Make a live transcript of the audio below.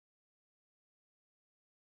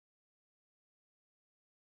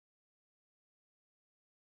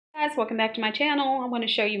Guys, welcome back to my channel. I want to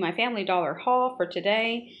show you my Family Dollar haul for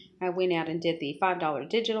today. I went out and did the $5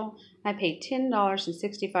 digital. I paid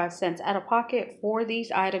 $10.65 out of pocket for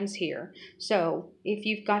these items here. So if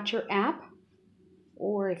you've got your app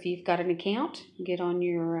or if you've got an account, get on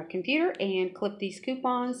your computer and clip these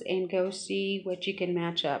coupons and go see what you can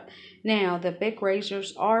match up. Now, the big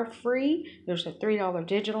razors are free. There's a $3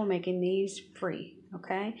 digital making these free,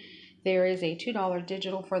 okay? There is a $2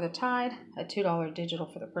 digital for the Tide, a $2 digital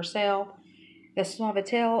for the Percel. The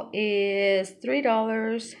Suavitel is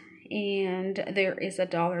 $3, and there is a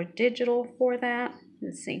 $1 digital for that.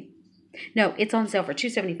 Let's see. No, it's on sale for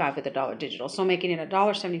 $2.75 with a $1 digital, so making it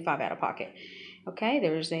 $1.75 out of pocket. Okay,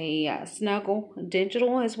 there's a Snuggle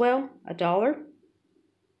digital as well, $1,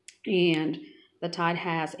 and the Tide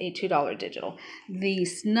has a $2 digital. The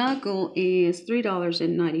Snuggle is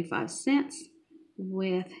 $3.95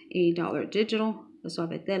 with a $1 digital. The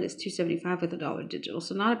Suavitel is $2.75 with a $1 digital,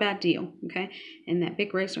 so not a bad deal. Okay, and that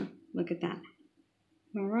big razor, look at that.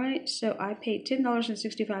 All right, so I paid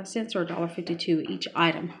 $10.65 or $1.52 each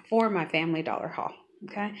item for my Family Dollar haul.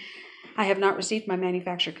 Okay, I have not received my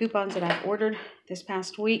manufacturer coupons that I've ordered this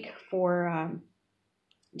past week for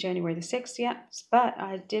January the 6th yet, but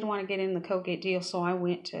I did want to get in the Colgate deal, so I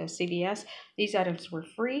went to CVS. These items were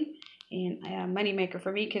free and a moneymaker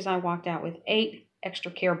for me because I walked out with 8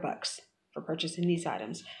 extra care bucks for purchasing these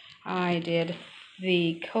items. I did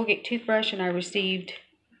the Colgate toothbrush and I received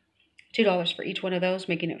 $2 for each one of those,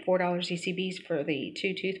 making it $4 ECBs for the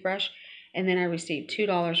 2 toothbrush. And then I received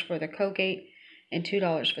 $2 for the Colgate and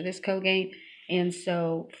 $2 for this Colgate. And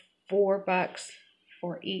so $4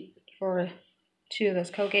 for 2 of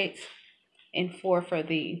those Colgates and 4 for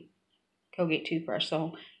the Colgate toothbrush.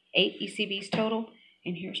 So 8 ECBs total.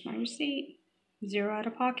 And here's my receipt. 0 out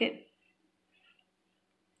of pocket.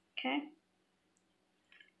 Okay.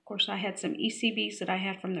 Of course, I had some ECBs that I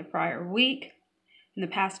had from the prior week, in the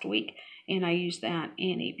past week, and I used that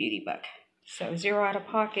in a beauty book. So 0 out of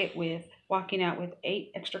pocket with walking out with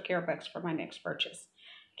 8 extra care bucks for my next purchase.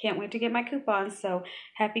 Can't wait to get my coupons. So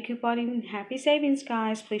happy couponing, happy savings,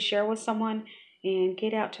 guys. Please share with someone and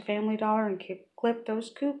get out to Family Dollar and clip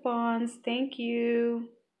those coupons. Thank you.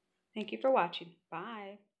 Thank you for watching.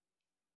 Bye.